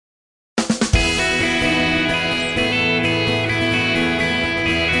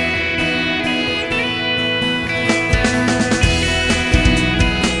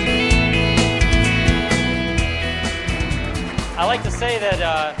say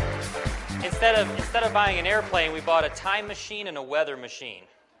that instead of buying an airplane, we bought a time machine and a weather machine.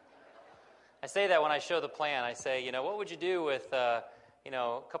 I say that when I show the plan. I say, what would you do with, a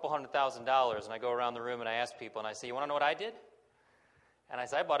couple $100,000? And I go around the room and I ask people, and I say, you want to know what I did? And I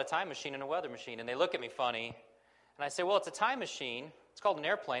say, I bought a time machine and a weather machine. And they look at me funny. And I say, well, it's a time machine. It's called an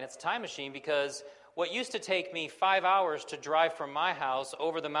airplane. It's a time machine because what used to take me 5 hours to drive from my house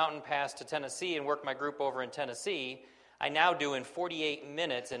over the mountain pass to Tennessee and work my group over in Tennessee, I now do in 48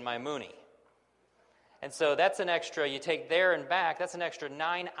 minutes in my Mooney. And so that's an extra, you take there and back, that's an extra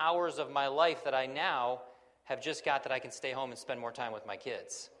 9 hours of my life that I now have just got that I can stay home and spend more time with my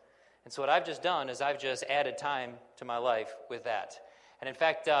kids. And so what I've just done is I've just added time to my life with that. And in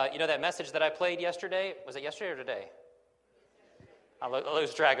fact, that message that I played yesterday, was it yesterday or today? I'll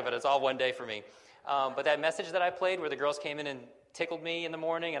lose track of it. It's all one day for me. But that message that I played where the girls came in and tickled me in the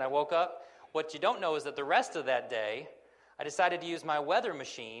morning and I woke up, what you don't know is that the rest of that day, I decided to use my weather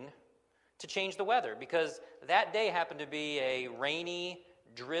machine to change the weather because that day happened to be a rainy,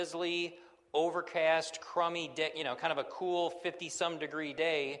 drizzly, overcast, crummy day, kind of a cool 50-some degree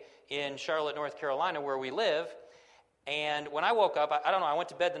day in Charlotte, North Carolina, where we live. And when I woke up, I went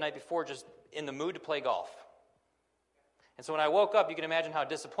to bed the night before just in the mood to play golf. And so when I woke up, you can imagine how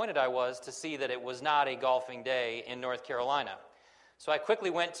disappointed I was to see that it was not a golfing day in North Carolina. So I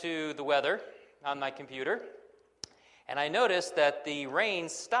quickly went to the weather on my computer, and I noticed that the rain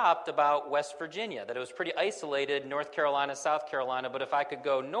stopped about West Virginia, that it was pretty isolated, North Carolina, South Carolina, but if I could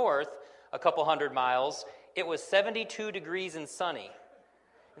go north a couple hundred miles, it was 72 degrees and sunny.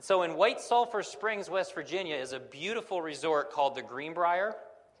 And so in White Sulphur Springs, West Virginia, is a beautiful resort called the Greenbrier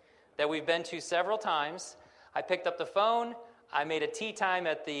that we've been to several times. I picked up the phone, I made a tee time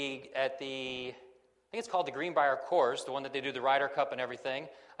at the I think it's called the Greenbrier course, the one that they do the Ryder Cup and everything.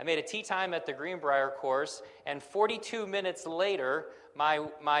 I made a tee time at the Greenbrier course, and 42 minutes later,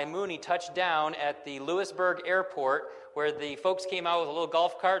 my Mooney touched down at the Lewisburg airport, where the folks came out with a little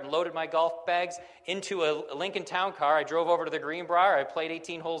golf cart and loaded my golf bags into a Lincoln Town car. I drove over to the Greenbrier, I played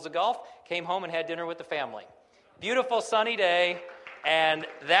 18 holes of golf, came home and had dinner with the family. Beautiful sunny day, and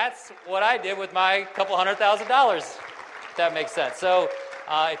that's what I did with my couple $100,000, if that makes sense. So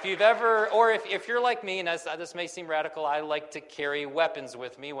if you've ever, or if you're like me, and this may seem radical, I like to carry weapons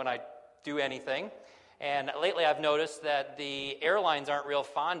with me when I do anything. And lately I've noticed that the airlines aren't real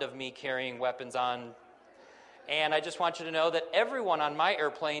fond of me carrying weapons on. And I just want you to know that everyone on my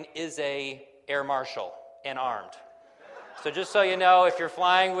airplane is a air marshal and armed. So just so you know, if you're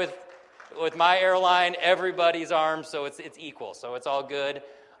flying with my airline, everybody's armed, so it's equal. So it's all good.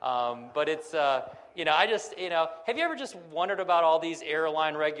 But it's, have you ever just wondered about all these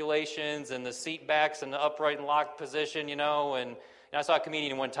airline regulations and the seat backs and the upright and locked position, and I saw a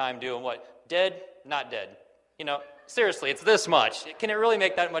comedian one time doing what? Dead, not dead. Seriously, it's this much. Can it really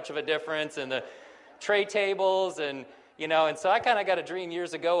make that much of a difference? And the tray tables and so I kind of got a dream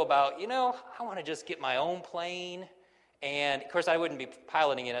years ago about, I want to just get my own plane. And, of course, I wouldn't be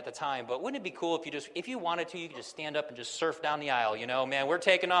piloting it at the time, but wouldn't it be cool if you wanted to, you could just stand up and just surf down the aisle, Man, we're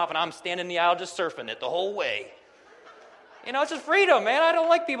taking off, and I'm standing in the aisle just surfing it the whole way. It's just freedom, man. I don't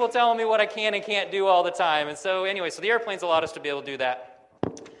like people telling me what I can and can't do all the time. And so, anyway, the airplanes allowed us to be able to do that.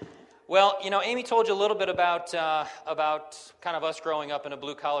 Well, Amy told you a little bit about kind of us growing up in a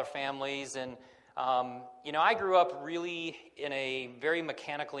blue-collar families, and I grew up really in a very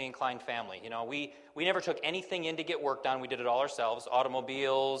mechanically inclined family. We never took anything in to get work done. We did it all ourselves,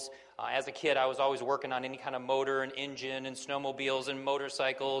 automobiles. As a kid, I was always working on any kind of motor and engine and snowmobiles and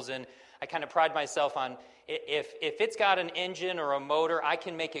motorcycles, and I kind of pride myself on if it's got an engine or a motor, I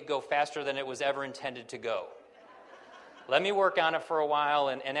can make it go faster than it was ever intended to go. Let me work on it for a while,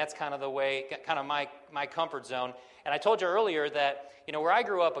 and that's kind of the way, kind of my comfort zone. And I told you earlier that, where I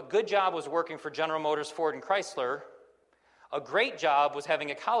grew up, a good job was working for General Motors, Ford, and Chrysler. A great job was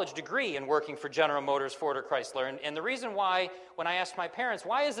having a college degree and working for General Motors, Ford, or Chrysler. And the reason why, when I asked my parents,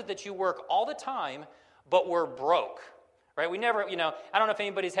 why is it that you work all the time, but we're broke? Right? We never, I don't know if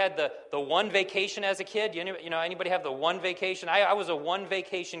anybody's had the one vacation as a kid. Anybody have the one vacation? I was a one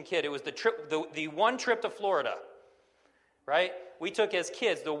vacation kid. It was the one trip to Florida. Right? We took as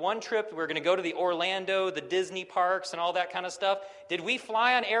kids the one trip, we were going to go to the Orlando, the Disney parks, and all that kind of stuff. Did we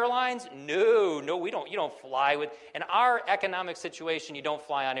fly on airlines? No, we don't. You don't fly with, in our economic situation, you don't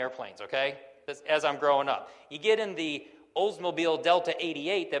fly on airplanes, okay? As I'm growing up. You get in the Oldsmobile Delta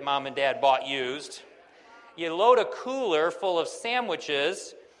 88 that Mom and Dad bought used. You load a cooler full of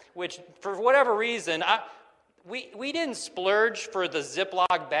sandwiches, which, for whatever reason, we didn't splurge for the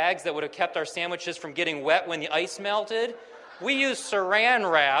Ziploc bags that would have kept our sandwiches from getting wet when the ice melted. We used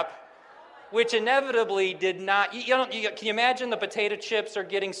saran wrap which inevitably did not, can you imagine the potato chips are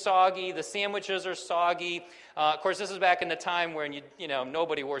getting soggy, the sandwiches are soggy. Of course, this is back in the time when,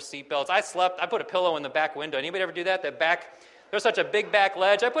 nobody wore seatbelts. I put a pillow in the back window. Anybody ever do that? There's such a big back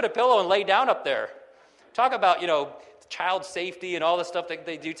ledge. I put a pillow and lay down up there. Talk about, child safety and all the stuff that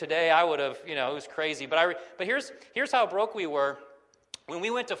they do today. I would have, it was crazy. But here's how broke we were. When we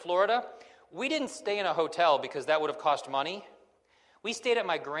went to Florida, we didn't stay in a hotel because that would have cost money. We stayed at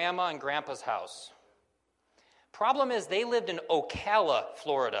my grandma and grandpa's house. Problem is, they lived in Ocala,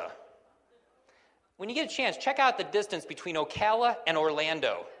 Florida. When you get a chance, check out the distance between Ocala and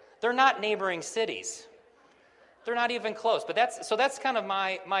Orlando. They're not neighboring cities. They're not even close. But that's kind of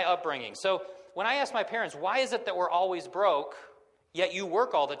my upbringing. So when I asked my parents, why is it that we're always broke, yet you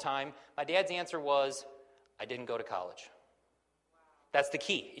work all the time, my dad's answer was, I didn't go to college. That's the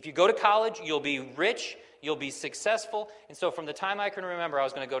key. If you go to college, you'll be rich, you'll be successful. And so from the time I can remember, I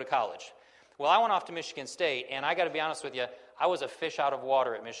was going to go to college. Well, I went off to Michigan State, and I got to be honest with you, I was a fish out of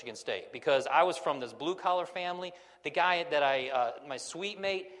water at Michigan State because I was from this blue-collar family. The guy that my suite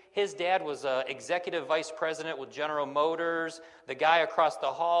mate, his dad was executive vice president with General Motors. The guy across the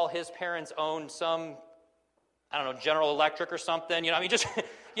hall, his parents owned some, General Electric or something.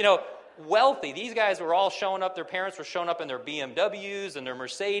 Wealthy. These guys were all showing up. Their parents were showing up in their BMWs and their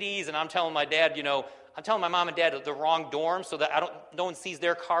Mercedes, and I'm telling my dad, I'm telling my mom and dad the wrong dorm so that no one sees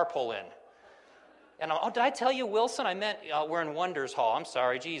their car pull in. And did I tell you, Wilson? I meant we're in Wonders Hall. I'm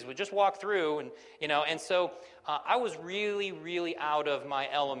sorry. Geez, we just walked through, and so I was really, really out of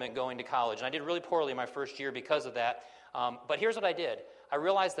my element going to college, and I did really poorly my first year because of that. But here's what I did. I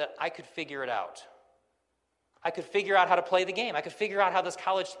realized that I could figure it out. I could figure out how to play the game. I could figure out how this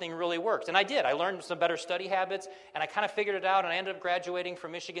college thing really worked. And I did. I learned some better study habits, and I kind of figured it out, and I ended up graduating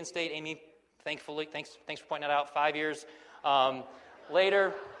from Michigan State. Amy, thankfully, thanks for pointing that out, 5 years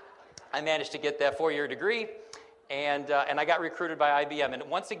later, I managed to get that 4-year degree, and I got recruited by IBM. And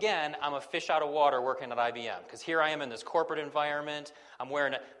once again, I'm a fish out of water working at IBM, because here I am in this corporate environment. I'm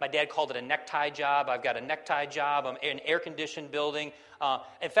wearing my dad called it a necktie job. I've got a necktie job. I'm in an air-conditioned building.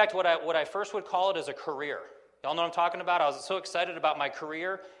 In fact, what I first would call it is a career. Y'all know what I'm talking about? I was so excited about my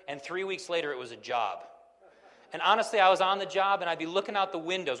career, and 3 weeks later, it was a job. And honestly, I was on the job, and I'd be looking out the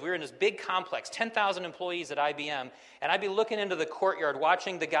windows. We were in this big complex, 10,000 employees at IBM, and I'd be looking into the courtyard,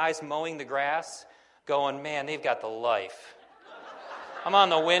 watching the guys mowing the grass, going, man, they've got the life. I'm on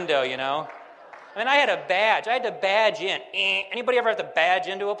the window, I mean, I had a badge. I had to badge in. Anybody ever have to badge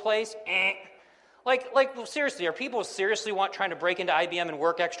into a place? Well, seriously, are people seriously trying to break into IBM and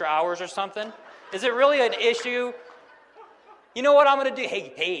work extra hours or something? Is it really an issue? You know what I'm going to do?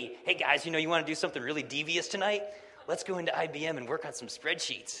 Hey, guys, you want to do something really devious tonight? Let's go into IBM and work on some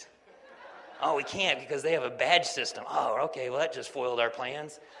spreadsheets. Oh, we can't because they have a badge system. Oh, okay, well, that just foiled our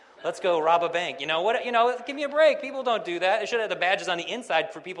plans. Let's go rob a bank. Give me a break. People don't do that. They should have the badges on the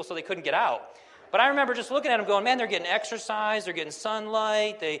inside for people so they couldn't get out. But I remember just looking at them going, man, they're getting exercise, they're getting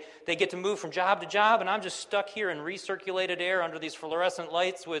sunlight, they get to move from job to job, and I'm just stuck here in recirculated air under these fluorescent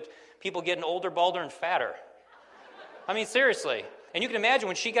lights with people getting older, balder, and fatter. I mean, seriously. And you can imagine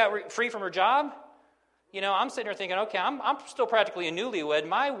when she got free from her job, I'm sitting here thinking, okay, I'm still practically a newlywed.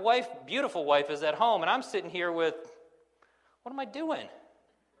 My wife, beautiful wife, is at home, and I'm sitting here with, what am I doing?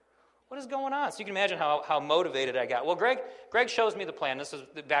 What is going on? So you can imagine how motivated I got. Well, Greg shows me the plan. This is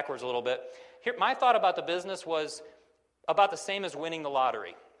backwards a little bit. Here, my thought about the business was about the same as winning the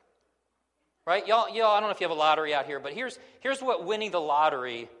lottery. Right? Y'all, I don't know if you have a lottery out here, but here's what winning the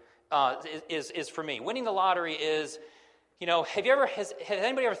lottery is for me. Winning the lottery is, has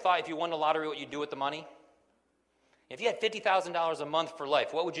anybody ever thought if you won the lottery what you'd do with the money? If you had $50,000 a month for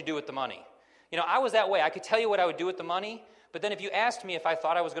life, what would you do with the money? I was that way. I could tell you what I would do with the money, but then if you asked me if I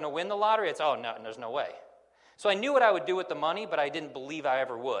thought I was going to win the lottery, it's, oh, no, there's no way. So I knew what I would do with the money, but I didn't believe I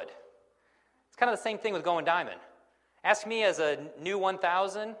ever would. It's kind of the same thing with going diamond. Ask me as a new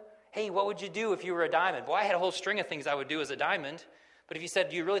 1,000, hey, what would you do if you were a diamond? Boy, I had a whole string of things I would do as a diamond. But if you said,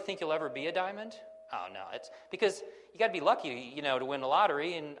 do you really think you'll ever be a diamond? Oh, no. It's because you got to be lucky, to win the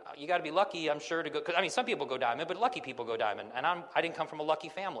lottery, and you got to be lucky, I'm sure, to go. Cause, some people go diamond, but lucky people go diamond. And I didn't come from a lucky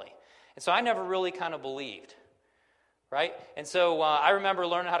family. And so I never really kind of believed, right? And so I remember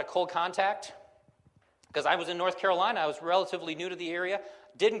learning how to cold contact because I was in North Carolina. I was relatively new to the area.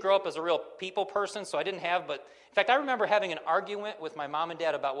 Didn't grow up as a real people person, so I didn't have, but in fact, I remember having an argument with my mom and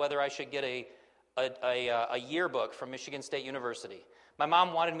dad about whether I should get a yearbook from Michigan State University. My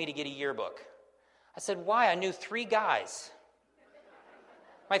mom wanted me to get a yearbook. I said, why? I knew 3 guys,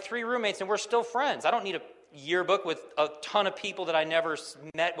 my 3 roommates, and we're still friends. I don't need a yearbook with a ton of people that I never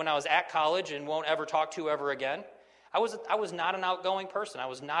met when I was at college and won't ever talk to ever again. I was not an outgoing person. I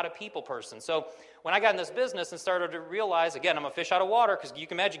was not a people person. So when I got in this business and started to realize, again, I'm a fish out of water, because you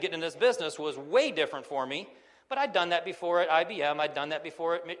can imagine getting in this business was way different for me. But I'd done that before at IBM. I'd done that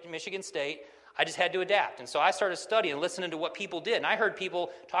before at Michigan State. I just had to adapt. And so I started studying and listening to what people did. And I heard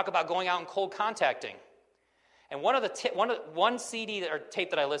people talk about going out and cold contacting. And one CD or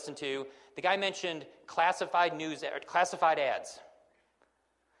tape that I listened to, the guy mentioned classified ads.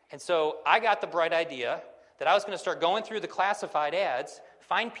 And so I got the bright idea that I was going to start going through the classified ads,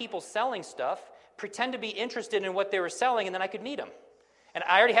 find people selling stuff, pretend to be interested in what they were selling, and then I could meet them. And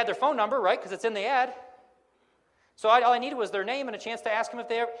I already had their phone number, right, because it's in the ad. So all I needed was their name and a chance to ask them if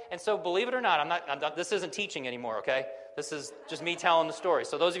they ever... And so believe it or not, I'm not, this isn't teaching anymore, okay? This is just me telling the story.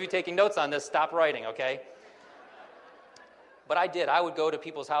 So those of you taking notes on this, stop writing, okay? But I did. I would go to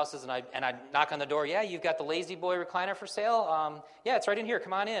people's houses and I'd knock on the door. Yeah, you've got the Lazy Boy recliner for sale? Yeah, it's right in here.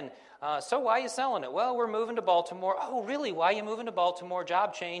 Come on in. So why are you selling it? Well, we're moving to Baltimore. Oh, really? Why are you moving to Baltimore?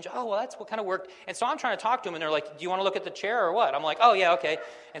 Job change. Oh, well, that's what kind of worked. And so I'm trying to talk to them, and they're like, do you want to look at the chair or what? I'm like, oh, yeah, okay.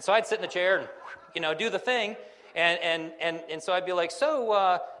 And so I'd sit in the chair and, do the thing. And so I'd be like,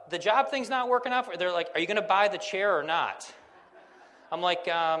 so the job thing's not working out? They're like, are you going to buy the chair or not? I'm like,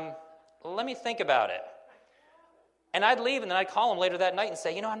 let me think about it. And I'd leave, and then I'd call them later that night and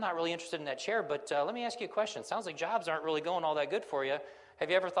say, I'm not really interested in that chair, but let me ask you a question. It sounds like jobs aren't really going all that good for you. Have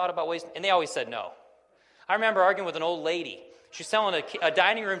you ever thought about ways? And they always said no. I remember arguing with an old lady. She's selling a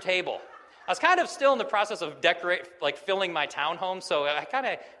dining room table. I was kind of still in the process of filling my townhome, so I kind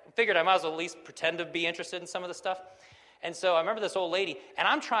of figured I might as well at least pretend to be interested in some of the stuff. And so I remember this old lady, and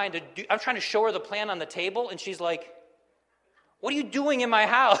I'm trying to show her the plan on the table, and she's like, what are you doing in my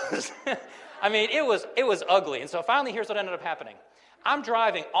house? I mean, it was ugly. And so finally, here's what ended up happening. I'm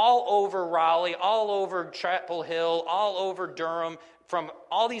driving all over Raleigh, all over Chapel Hill, all over Durham, from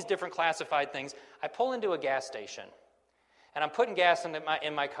all these different classified things. I pull into a gas station, and I'm putting gas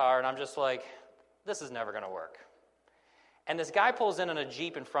in my car, and I'm just like, this is never going to work. And this guy pulls in a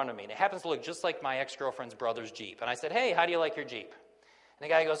Jeep in front of me, and it happens to look just like my ex-girlfriend's brother's Jeep. And I said, hey, how do you like your Jeep? And the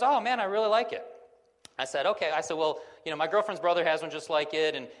guy goes, oh, man, I really like it. I said, okay. I said, well, my girlfriend's brother has one just like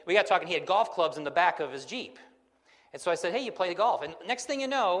it. And we got talking. He had golf clubs in the back of his Jeep. And so I said, hey, you play golf. And next thing you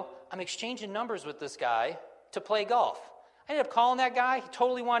know, I'm exchanging numbers with this guy to play golf. I ended up calling that guy. He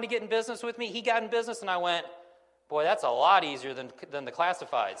totally wanted to get in business with me. He got in business, and I went, boy, that's a lot easier than the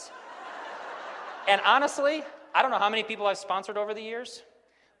classifieds. And honestly, I don't know how many people I've sponsored over the years,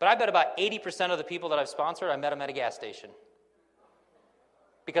 but I bet about 80% of the people that I've sponsored, I met them at a gas station.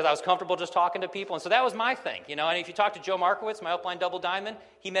 Because I was comfortable just talking to people. And so that was my thing, And if you talk to Joe Markowitz, my upline double diamond,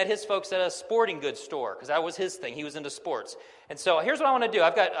 he met his folks at a sporting goods store because that was his thing. He was into sports. And so here's what I want to do.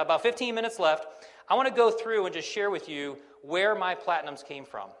 I've got about 15 minutes left. I want to go through and just share with you where my platinums came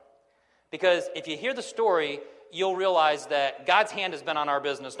from. Because if you hear the story, you'll realize that God's hand has been on our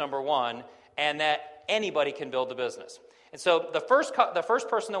business, number one, and that anybody can build a business. And so the first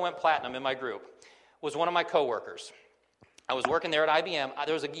person that went platinum in my group was one of my coworkers. I was working there at IBM.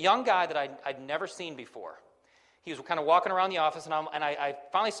 There was a young guy that I'd never seen before. He was kind of walking around the office, and I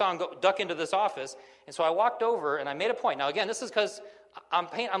finally saw him duck into this office. And so I walked over, and I made a point. Now, again, this is because I'm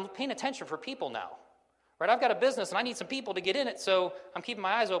paying attention for people now. Right? I've got a business, and I need some people to get in it, so I'm keeping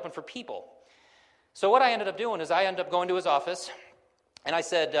my eyes open for people. So what I ended up doing is I ended up going to his office, and I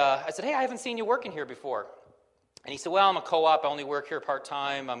said, hey, I haven't seen you working here before. And he said, well, I'm a co-op. I only work here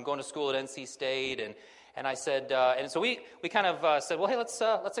part-time. I'm going to school at NC State, and I said, and so we kind of said, well, hey,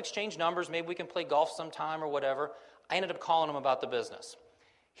 let's exchange numbers. Maybe we can play golf sometime or whatever. I ended up calling him about the business.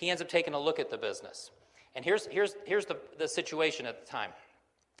 He ends up taking a look at the business. And here's the situation at the time.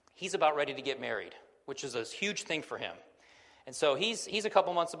 He's about ready to get married, which is a huge thing for him. And so he's a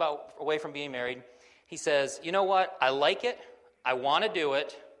couple months away from being married. He says, you know what? I like it. I want to do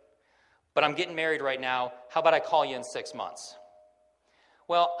it, but I'm getting married right now. How about I call you in 6 months?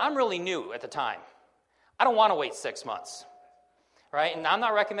 Well, I'm really new at the time. I don't want to wait 6 months, right? And I'm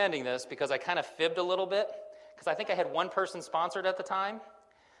not recommending this because I kind of fibbed a little bit because I think I had one person sponsored at the time.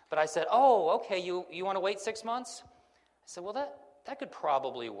 But I said, oh, okay, you want to wait 6 months? I said, well, that could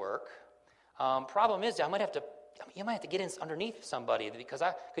probably work. Problem is, you might have to get in underneath somebody because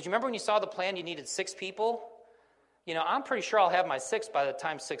you remember when you saw the plan, you needed 6 people. I'm pretty sure I'll have my 6 by the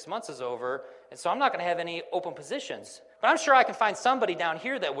time 6 months is over, and so I'm not going to have any open positions. But I'm sure I can find somebody down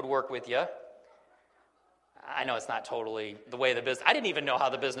here that would work with you. I know it's not totally the way the business. I didn't even know how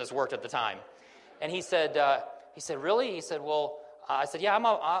the business worked at the time. And he said, really? He said, well, I said, yeah,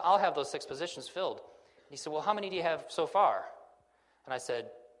 I'll have those 6 positions filled. And he said, well, how many do you have so far? And I said,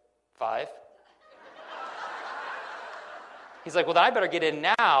 5. He's like, well, then I better get in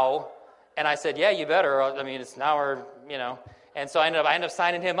now And I said, yeah, you better. I mean, it's now or, you know. And so I ended up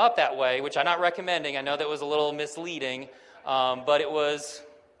signing him up that way, which I'm not recommending. I know that was a little misleading, but it was,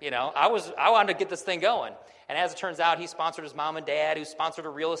 you know, I wanted to get this thing going. And as it turns out, he sponsored his mom and dad, who sponsored a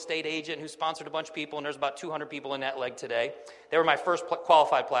real estate agent, who sponsored a bunch of people, and there's about 200 people in that leg today. They were my first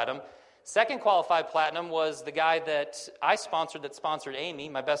qualified platinum. Second qualified platinum was the guy that I sponsored that sponsored Amy,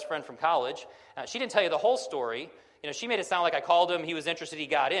 my best friend from college. She didn't tell you the whole story. You know, she made it sound like I called him, he was interested, he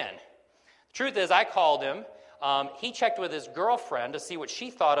got in. The truth is, I called him. He checked with his girlfriend to see what she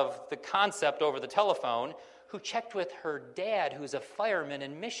thought of the concept over the telephone, who checked with her dad, who's a fireman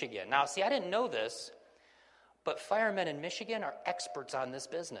in Michigan. Now, see, I didn't know this, but firemen in Michigan are experts on this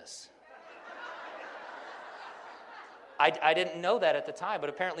business. I didn't know that at the time, but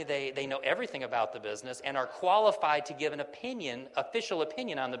apparently they know everything about the business and are qualified to give an opinion, official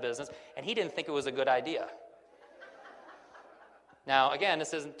opinion on the business, and he didn't think it was a good idea. Now, again,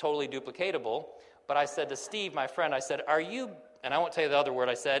 this isn't totally duplicatable, but I said to Steve, my friend, I said, are you, and I won't tell you the other word,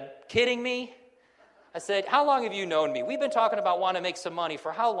 I said, kidding me? I said, how long have you known me? We've been talking about wanting to make some money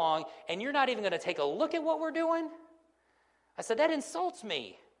for how long, and you're not even going to take a look at what we're doing? I said, that insults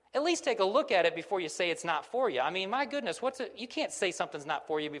me. At least take a look at it before you say it's not for you. I mean, my goodness, you can't say something's not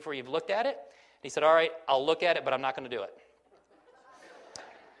for you before you've looked at it. And he said, all right, I'll look at it, but I'm not going to do it.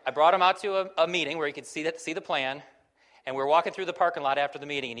 I brought him out to a meeting where he could see the plan, and we're walking through the parking lot after the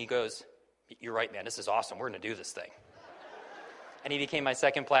meeting, and he goes, you're right, man, this is awesome. We're going to do this thing. And he became my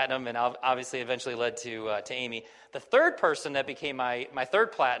second platinum, and obviously eventually led to Amy. The third person that became my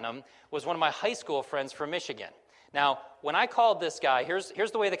third platinum was one of my high school friends from Michigan. Now, when I called this guy,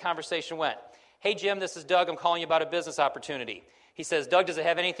 here's the way the conversation went. Hey, Jim, this is Doug. I'm calling you about a business opportunity. He says, Doug, does it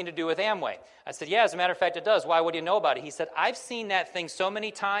have anything to do with Amway? I said, yeah, as a matter of fact, it does. Why? What do you know about it? He said, I've seen that thing so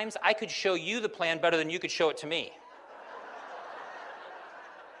many times, I could show you the plan better than you could show it to me.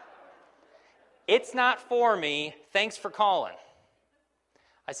 It's not for me. Thanks for calling.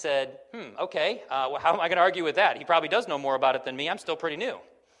 I said, okay, well, how am I going to argue with that? He probably does know more about it than me. I'm still pretty new.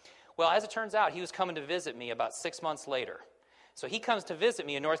 Well, as it turns out, he was coming to visit me about 6 months later. So he comes to visit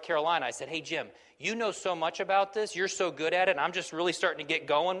me in North Carolina. I said, hey, Jim, you know so much about this. You're so good at it, and I'm just really starting to get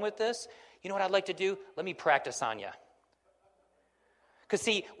going with this. You know what I'd like to do? Let me practice on you. Because,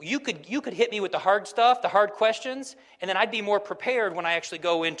 see, you could hit me with the hard stuff, the hard questions, and then I'd be more prepared when I actually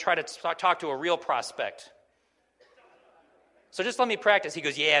go in and try to talk to a real prospect. So just let me practice. He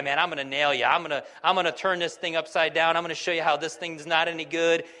goes, yeah, man, I'm going to nail you. I'm going to turn this thing upside down. I'm going to show you how this thing's not any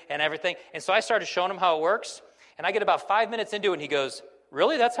good and everything. And so I started showing him how it works. And I get about 5 minutes into it, and he goes,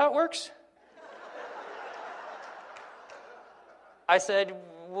 really? That's how it works? I said,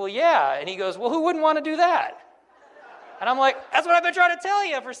 well, yeah. And he goes, well, who wouldn't want to do that? And I'm like, that's what I've been trying to tell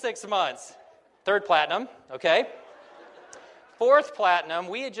you for 6 months. Third platinum, okay? Fourth platinum,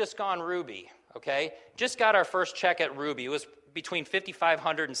 we had just gone Ruby, okay? Just got our first check at Ruby. It was between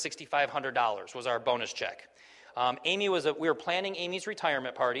 $5,500 and $6,500 was our bonus check. We were planning Amy's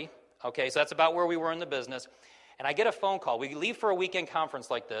retirement party, okay? So that's about where we were in the business. And I get a phone call. We leave for a weekend conference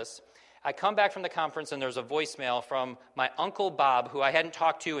like this. I come back from the conference, and there's a voicemail from my Uncle Bob, who I hadn't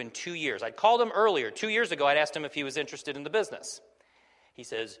talked to in 2 years. I'd called him earlier. 2 years ago, I'd asked him if he was interested in the business. He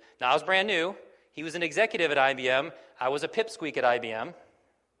says, now I was brand new. He was an executive at IBM. I was a pipsqueak at IBM.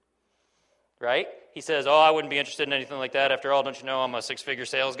 Right? He says, oh, I wouldn't be interested in anything like that. After all, don't you know I'm a six-figure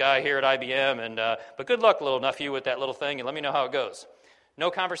sales guy here at IBM? But good luck, little nephew, with that little thing, and let me know how it goes. No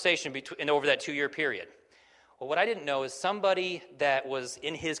conversation over that 2-year period. Well, what I didn't know is somebody that was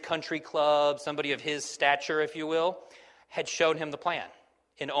in his country club, somebody of his stature, if you will, had shown him the plan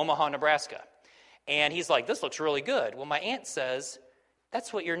in Omaha, Nebraska. And he's like, this looks really good. Well, my aunt says,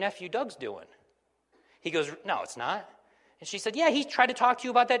 that's what your nephew Doug's doing. He goes, no, it's not. And she said, yeah, he tried to talk to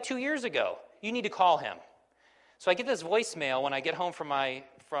you about that 2 years ago. You need to call him. So I get this voicemail when I get home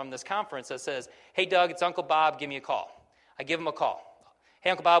from this conference that says, hey, Doug, it's Uncle Bob. Give me a call. I give him a call. Hey,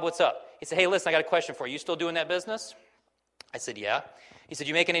 Uncle Bob, what's up? He said, hey, listen, I got a question for you. You still doing that business? I said, yeah. He said,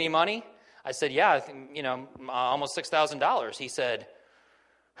 you making any money? I said, yeah, I think, almost $6,000. He said,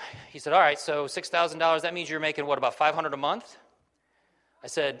 all right, so $6,000, that means you're making, what, about $500 a month? I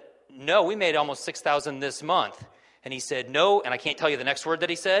said, no, we made almost $6,000 this month. And he said, no, and I can't tell you the next word that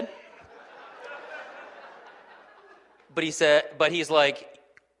he said. But he's like,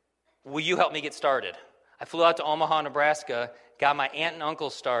 will you help me get started? I flew out to Omaha, Nebraska, got my aunt and uncle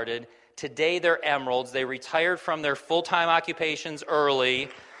started. Today they're emeralds. They retired from their full-time occupations early.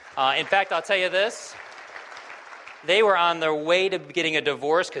 In fact, I'll tell you this. They were on their way to getting a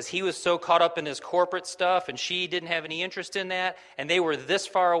divorce because he was so caught up in his corporate stuff and she didn't have any interest in that. And they were this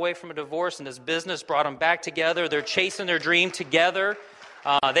far away from a divorce, and this business brought them back together. They're chasing their dream together.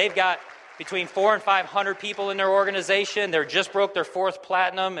 They've got between 400 and 500 people in their organization. They just broke their 4th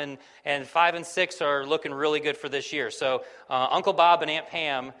platinum, and 5 and 6 are looking really good for this year. So Uncle Bob and Aunt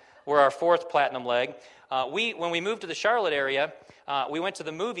Pam were our 4th platinum leg. When we moved to the Charlotte area, we went to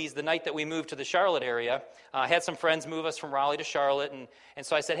the movies the night that we moved to the Charlotte area. I had some friends move us from Raleigh to Charlotte, and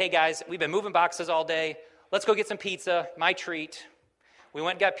so I said, hey guys, we've been moving boxes all day. Let's go get some pizza, my treat. We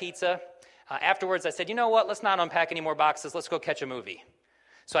went and got pizza. Afterwards, I said, you know what, let's not unpack any more boxes. Let's go catch a movie.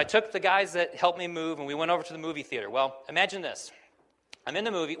 So I took the guys that helped me move, and we went over to the movie theater. Well, imagine this. I'm in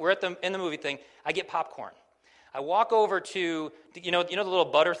the movie. We're in the movie thing. I get popcorn. I walk over to, you know the little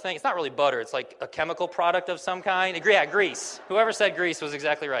butter thing? It's not really butter. It's like a chemical product of some kind. Yeah, grease. Whoever said grease was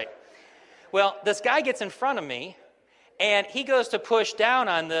exactly right. Well, this guy gets in front of me, and he goes to push down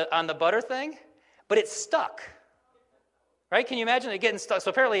on the butter thing, but it's stuck. Right? Can you imagine it getting stuck?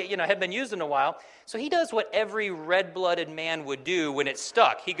 So apparently, it had been used in a while. So he does what every red-blooded man would do when it's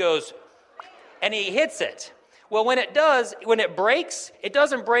stuck. He goes, and he hits it. Well, when it breaks, it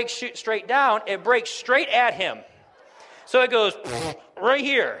doesn't break straight down. It breaks straight at him. So it goes right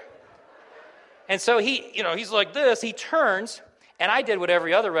here. And so he's like this. He turns, and I did what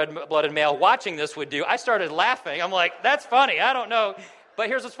every other red-blooded male watching this would do. I started laughing. I'm like, that's funny. I don't know. But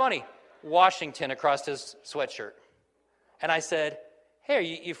here's what's funny. Washington across his sweatshirt. And I said, hey, are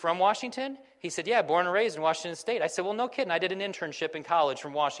you from Washington? He said, yeah, born and raised in Washington State. I said, well, no kidding. I did an internship in college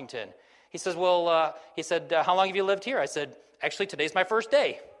from Washington. He says, how long have you lived here? I said, actually, today's my first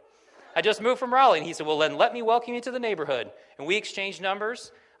day. I just moved from Raleigh. And he said, well, then let me welcome you to the neighborhood. And we exchanged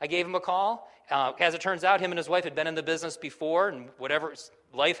numbers. I gave him a call. As it turns out, him and his wife had been in the business before, and whatever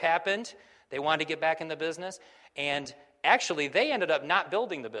life happened, they wanted to get back in the business. And actually, they ended up not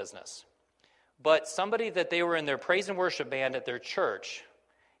building the business. But somebody that they were in their praise and worship band at their church,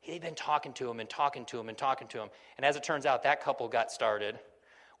 he'd been talking to him and talking to him and talking to him. And as it turns out, that couple got started.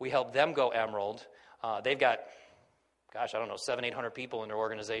 We helped them go Emerald. They've got, 700-800 people in their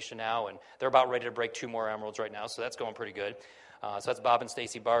organization now, and they're about ready to break 2 more Emeralds right now, so that's going pretty good. So that's Bob and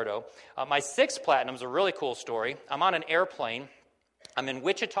Stacy Bardo. My 6th platinum is a really cool story. I'm on an airplane. I'm in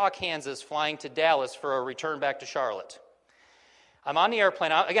Wichita, Kansas, flying to Dallas for a return back to Charlotte. I'm on the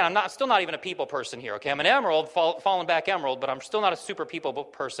airplane. Again, I'm still not even a people person here, okay? I'm an Emerald, fallen back Emerald, but I'm still not a super people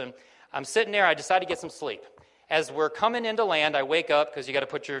person. I'm sitting there. I decide to get some sleep. As we're coming into land, I wake up because you got to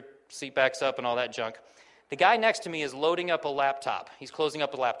put your seat backs up and all that junk. The guy next to me is loading up a laptop. He's closing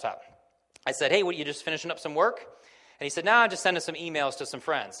up a laptop. I said, hey, what, you just finishing up some work? And he said, no, I'm just sending some emails to some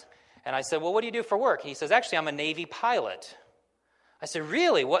friends. And I said, well, what do you do for work? He says, actually, I'm a Navy pilot. I said,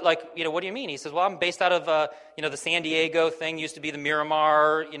 really? What do you mean? He says, well, I'm based out of, the San Diego thing, used to be the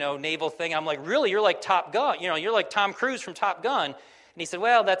Miramar, naval thing. I'm like, really? You're like Top Gun. You're like Tom Cruise from Top Gun. And he said,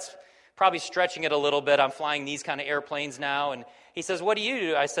 well, that's probably stretching it a little bit. I'm flying these kind of airplanes now. And he says, what do you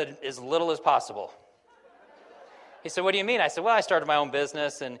do? I said, as little as possible. He said, what do you mean? I said, well, I started my own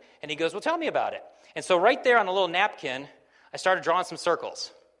business. And he goes, well, tell me about it. And so right there on a little napkin, I started drawing some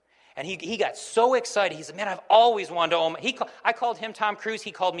circles. And he got so excited. He said, man, I've always wanted to own... I called him Tom Cruise.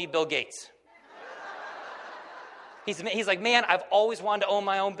 He called me Bill Gates. He's like, man, I've always wanted to own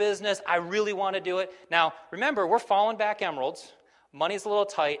my own business. I really want to do it. Now, remember, we're falling back Emeralds. Money's a little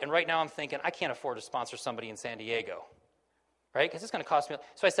tight. And right now I'm thinking, I can't afford to sponsor somebody in San Diego. Right? Because it's going to cost me...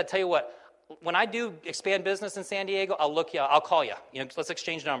 So I said, tell you what, when I do expand business in San Diego, I'll call you. Let's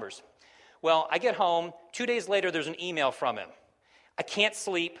exchange numbers. Well, I get home. 2 days later, there's an email from him. I can't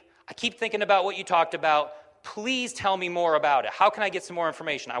sleep. I keep thinking about what you talked about. Please tell me more about it. How can I get some more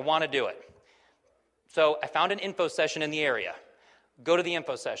information? I want to do it. So I found an info session in the area. Go to the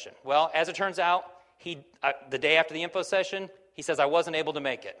info session. Well, as it turns out, the day after the info session, he says, I wasn't able to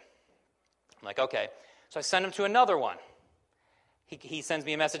make it. I'm like, okay. So I send him to another one. He sends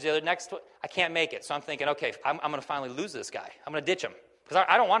me a message the other next one. I can't make it. So I'm thinking, okay, I'm going to finally lose this guy. I'm going to ditch him because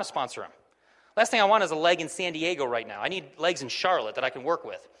I don't want to sponsor him. Last thing I want is a leg in San Diego right now. I need legs in Charlotte that I can work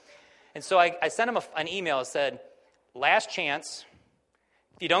with. And so I sent him an email that said, last chance.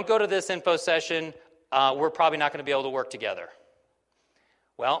 If you don't go to this info session, we're probably not going to be able to work together.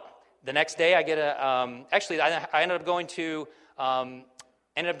 Well, the next day I get I ended up going to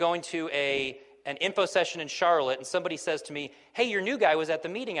an info session in Charlotte, and somebody says to me, hey, your new guy was at the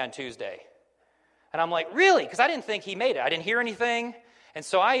meeting on Tuesday. And I'm like, really? Because I didn't think he made it. I didn't hear anything. And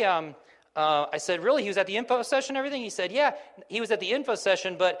so I said, really? He was at the info session and everything? He said, yeah, he was at the info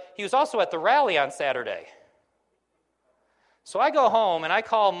session, but he was also at the rally on Saturday. So I go home and I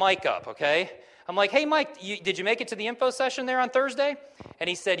call Mike up, okay? I'm like, hey, Mike, did you make it to the info session there on Thursday? And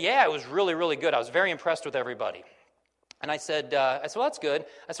he said, yeah, it was really, really good. I was very impressed with everybody. And I said, well, that's good.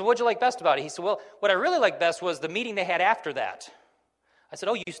 I said, what'd you like best about it? He said, well, what I really liked best was the meeting they had after that. I said,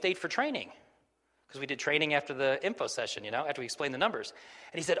 oh, you stayed for training. Because we did training after the info session, after we explained the numbers.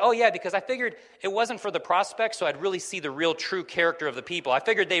 And he said, oh, yeah, because I figured it wasn't for the prospects, so I'd really see the real true character of the people. I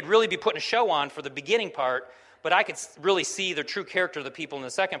figured they'd really be putting a show on for the beginning part, but I could really see the true character of the people in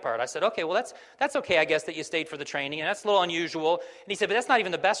the second part. I said, okay, well, that's okay, I guess, that you stayed for the training, and that's a little unusual. And he said, but that's not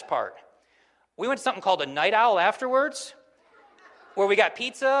even the best part. We went to something called a night owl afterwards, where we got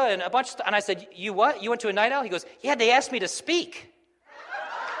pizza and a bunch of stuff. And I said, you what? You went to a night owl? He goes, yeah, they asked me to speak.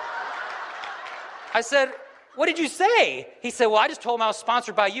 I said, what did you say? He said, well, I just told them I was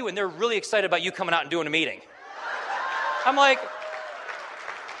sponsored by you, and they're really excited about you coming out and doing a meeting. I'm like,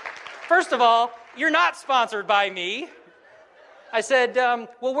 first of all, you're not sponsored by me. I said,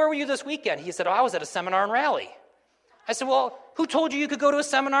 well, where were you this weekend? He said, oh, I was at a seminar and rally. I said, well, who told you could go to a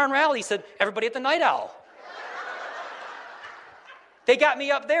seminar and rally? He said, everybody at the Night Owl. They got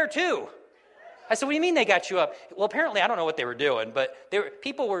me up there, too. I said, what do you mean they got you up? Well, apparently, I don't know what they were doing, but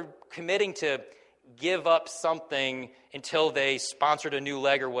people were committing to give up something until they sponsored a new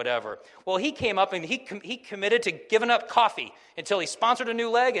leg or whatever. Well, he came up and he committed to giving up coffee until he sponsored a new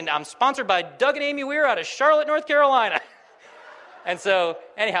leg, and I'm sponsored by Doug and Amy Weir out of Charlotte, North Carolina. And so,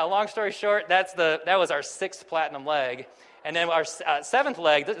 anyhow, long story short, that was our 6th platinum leg. And then our 7th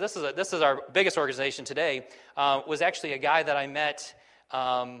leg, this is our biggest organization today, was actually a guy that I met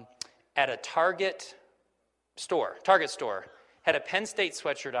at a Target store, had a Penn State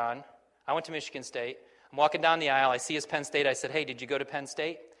sweatshirt on. I went to Michigan State. I'm walking down the aisle. I see his Penn State. I said, hey, did you go to Penn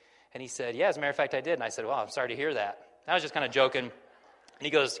State? And he said, yeah, as a matter of fact, I did. And I said, well, I'm sorry to hear that. I was just kind of joking. And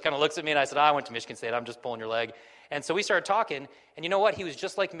he kind of looks at me, and I said, I went to Michigan State. I'm just pulling your leg. And so we started talking, and you know what? He was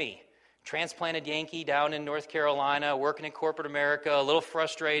just like me. Transplanted Yankee down in North Carolina, working in corporate America, a little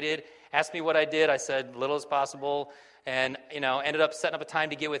frustrated, asked me what I did. I said, little as possible. And, ended up setting up a time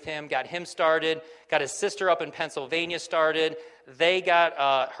to get with him, got him started, got his sister up in Pennsylvania started. They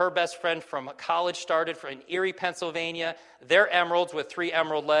got her best friend from college started in Erie, Pennsylvania. They're emeralds with 3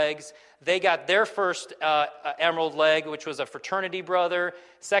 emerald legs. They got their first emerald leg, which was a fraternity brother.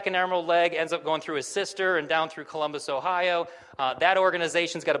 Second emerald leg ends up going through his sister and down through Columbus, Ohio. That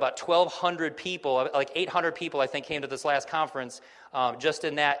organization's got about 1,200 people, like 800 people, I think, came to this last conference just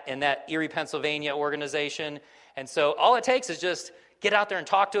in that Erie, Pennsylvania organization. And so all it takes is just get out there and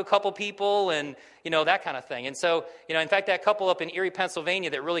talk to a couple people and, that kind of thing. And so, in fact, that couple up in Erie, Pennsylvania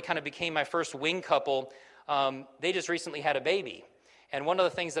that really kind of became my first wing couple, they just recently had a baby. And one of the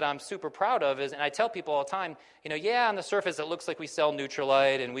things that I'm super proud of is, and I tell people all the time, on the surface it looks like we sell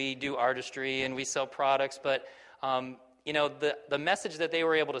Nutrilite and we do artistry and we sell products, but, the message that they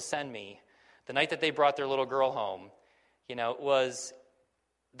were able to send me the night that they brought their little girl home, was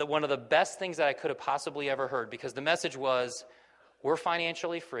one of the best things that I could have possibly ever heard, because the message was, we're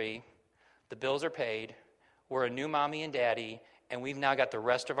financially free, the bills are paid, we're a new mommy and daddy, and we've now got the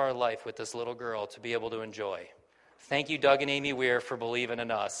rest of our life with this little girl to be able to enjoy. Thank you, Doug and Amy Weir, for believing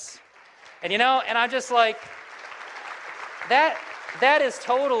in us. And, and I'm just like, that is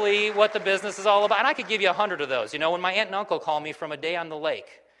totally what the business is all about. And I could give you 100 of those. When my aunt and uncle call me from a day on the lake,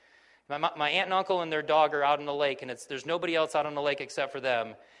 my aunt and uncle and their dog are out on the lake, and there's nobody else out on the lake except for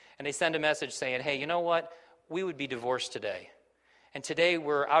them. And they send a message saying, hey, you know what? We would be divorced today. And today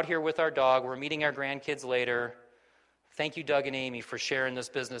we're out here with our dog. We're meeting our grandkids later. Thank you, Doug and Amy, for sharing this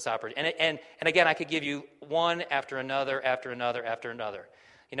business opportunity. And again, I could give you one after another, after another, after another.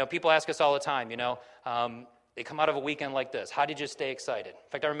 People ask us all the time, they come out of a weekend like this. How did you stay excited?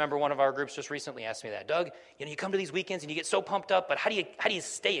 In fact, I remember one of our groups just recently asked me that. Doug, you come to these weekends and you get so pumped up, but how do you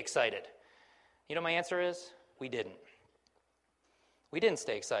stay excited? My answer is, we didn't. We didn't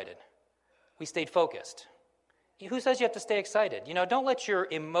stay excited. We stayed focused. Who says you have to stay excited? Don't let your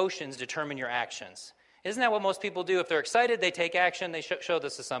emotions determine your actions. Isn't that what most people do? If they're excited, they take action. They show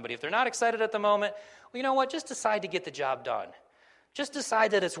this to somebody. If they're not excited at the moment, well, you know what? Just decide to get the job done. Just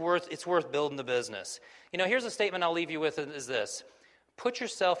decide that it's worth building the business. Here's a statement I'll leave you with is this. Put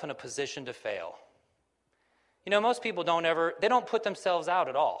yourself in a position to fail. Most people don't put themselves out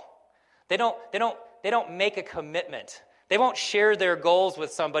at all. They don't make a commitment. They won't share their goals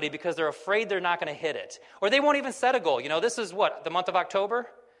with somebody because they're afraid they're not going to hit it. Or they won't even set a goal. This is the month of October?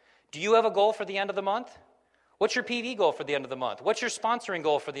 Do you have a goal for the end of the month? What's your PV goal for the end of the month? What's your sponsoring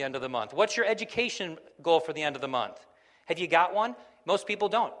goal for the end of the month? What's your education goal for the end of the month? Have you got one? Most people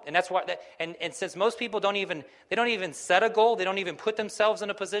don't. And that's why and since most people don't even set a goal, they don't even put themselves in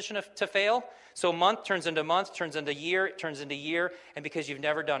a position to fail. So month turns into year, and because you've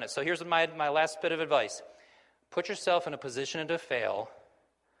never done it. So here's my last bit of advice. Put yourself in a position to fail,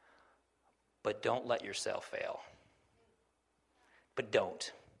 but don't let yourself fail. But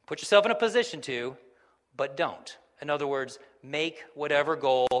don't. Put yourself in a position to, but don't. In other words, make whatever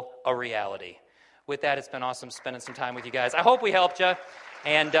goal a reality. With that, it's been awesome spending some time with you guys. I hope we helped you,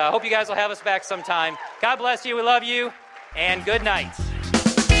 and I hope you guys will have us back sometime. God bless you. We love you, and good night.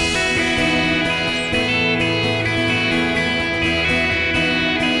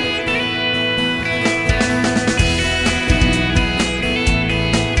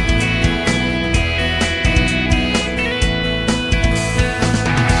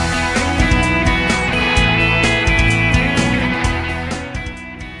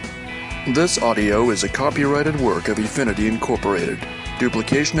 This audio is a copyrighted work of Efinity Incorporated.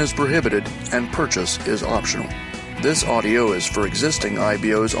 Duplication is prohibited and purchase is optional. This audio is for existing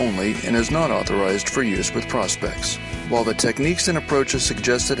IBOs only and is not authorized for use with prospects. While the techniques and approaches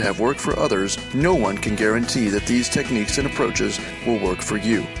suggested have worked for others, no one can guarantee that these techniques and approaches will work for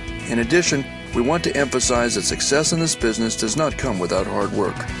you. In addition, we want to emphasize that success in this business does not come without hard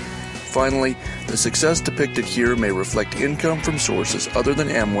work. Finally, the success depicted here may reflect income from sources other than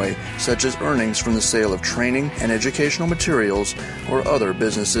Amway, such as earnings from the sale of training and educational materials or other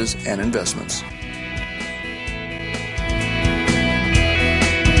businesses and investments.